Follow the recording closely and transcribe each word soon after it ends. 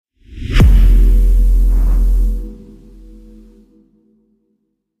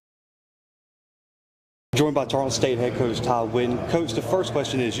Joined by Tarleton State head coach Todd Whitten. Coach, the first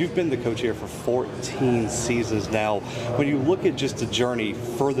question is, you've been the coach here for 14 seasons now. When you look at just the journey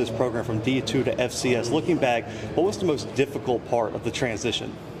for this program from D2 to FCS, looking back, what was the most difficult part of the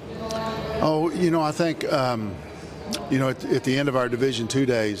transition? I think, at the end of our Division II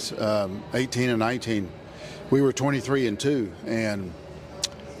days, 18 and 19, we were 23-2, and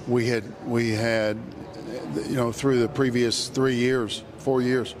we had, through the previous 4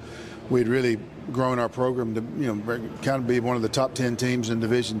 years, we'd really grown our program to, kind of be one of the top 10 teams in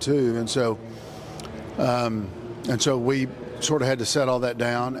Division II, and so we sort of had to set all that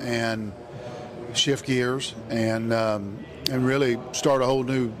down and shift gears and really start a whole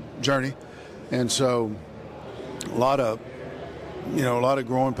new journey, and so a lot of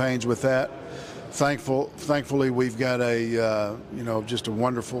growing pains with that. Thankfully, we've got just a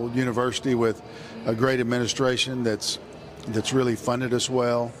wonderful university with a great administration that's really funded us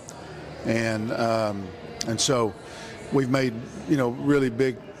well. And so we've made really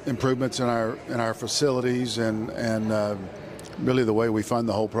big improvements in our facilities and really the way we fund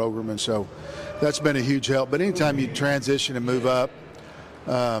the whole program, and so that's been a huge help. But anytime you transition and move up,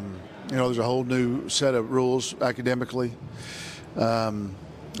 there's a whole new set of rules academically, and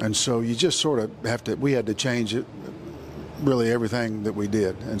so you just sort of we had to change it, really everything that we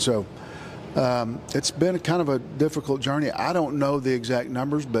did, and so it's been kind of a difficult journey. I don't know the exact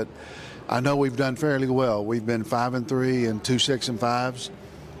numbers, but I know we've done fairly well. We've been 5-3 and 2 6-5s,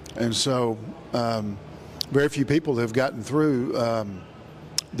 and so very few people have gotten through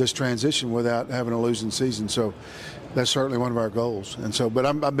this transition without having a losing season. So that's certainly one of our goals. And so, but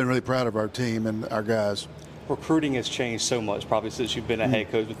I've been really proud of our team and our guys. Recruiting has changed so much, probably since you've been a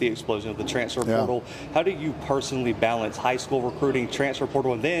head coach, with the explosion of the transfer portal. How do you personally balance high school recruiting, transfer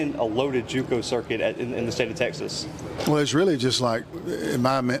portal, and then a loaded JUCO circuit in the state of Texas? Well, it's really just like, in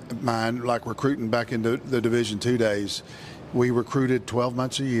my mind, like recruiting back into the Division II days. We recruited 12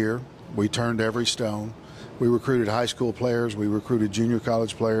 months a year. We turned every stone. We recruited high school players. We recruited junior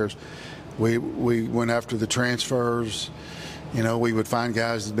college players. We went after the transfers. We would find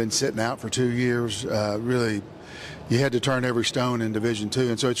guys that had been sitting out for 2 years. Really, you had to turn every stone in Division II,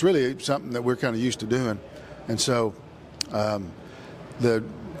 and so it's really something that we're kind of used to doing. And so, I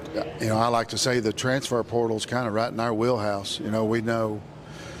like to say the transfer portal is kind of right in our wheelhouse. We know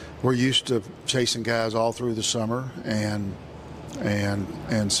we're used to chasing guys all through the summer, and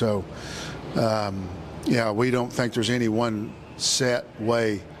so, we don't think there's any one set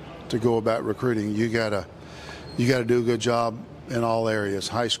way to go about recruiting. You gotta do a good job in all areas: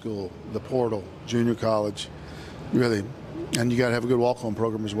 high school, the portal, junior college, really, and you got to have a good walk-on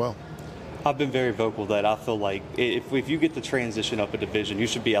program as well. I've been very vocal that I feel like if you get the transition up a division, you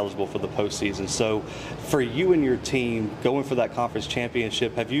should be eligible for the postseason. So, for you and your team going for that conference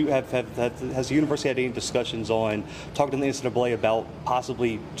championship, has the university had any discussions on talking to the NCAA about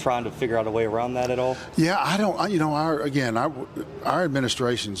possibly trying to figure out a way around that at all? Yeah, I don't. Our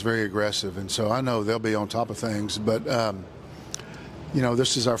administration is very aggressive, and so I know they'll be on top of things. But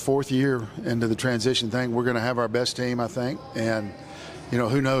this is our 4th year into the transition thing. We're going to have our best team, I think, and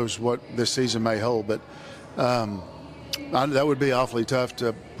who knows what this season may hold, but that would be awfully tough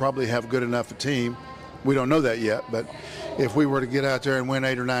to probably have good enough a team. We don't know that yet, but if we were to get out there and win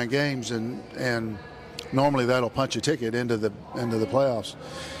 8 or 9 games, and normally that'll punch a ticket into the playoffs,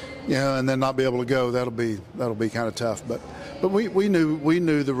 and then not be able to go, that'll be kind of tough. But we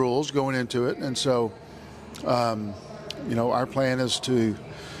knew the rules going into it, and so our plan is to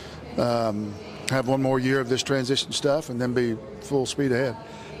have one more year of this transition stuff and then be full speed ahead.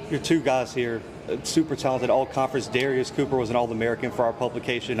 Your 2 guys here, super talented, all-conference. Darius Cooper was an All-American for our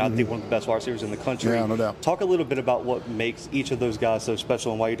publication. I think one of the best wide receivers in the country. Yeah, no doubt. Talk a little bit about what makes each of those guys so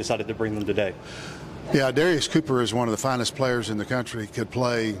special and why you decided to bring them today. Yeah, Darius Cooper is one of the finest players in the country. Could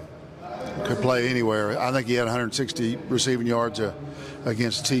play anywhere. I think he had 160 receiving yards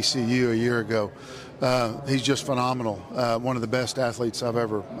against TCU a year ago. He's just phenomenal. One of the best athletes I've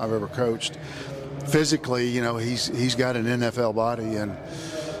ever coached. Physically, he's got an NFL body, and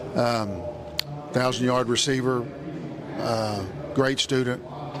 1,000-yard receiver, great student,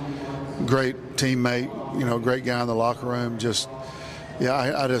 great teammate, great guy in the locker room.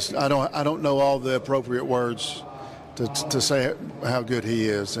 I don't know all the appropriate words to say how good he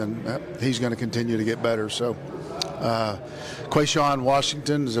is, and he's going to continue to get better. So, Quayshawn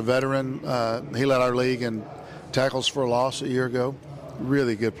Washington is a veteran. He led our league in tackles for a loss a year ago.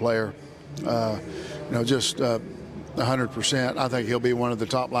 Really good player. Just 100%. I think he'll be one of the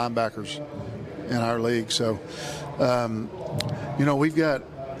top linebackers in our league. So, we're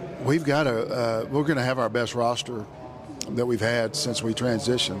going to have our best roster that we've had since we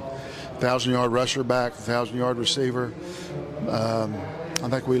transitioned. 1,000-yard rusher back, 1,000-yard receiver. I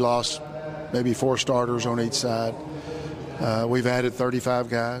think we lost maybe 4 starters on each side. We've added 35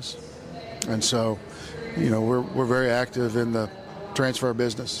 guys, and so, we're very active in the transfer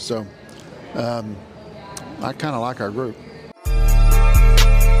business. So I kind of like our group.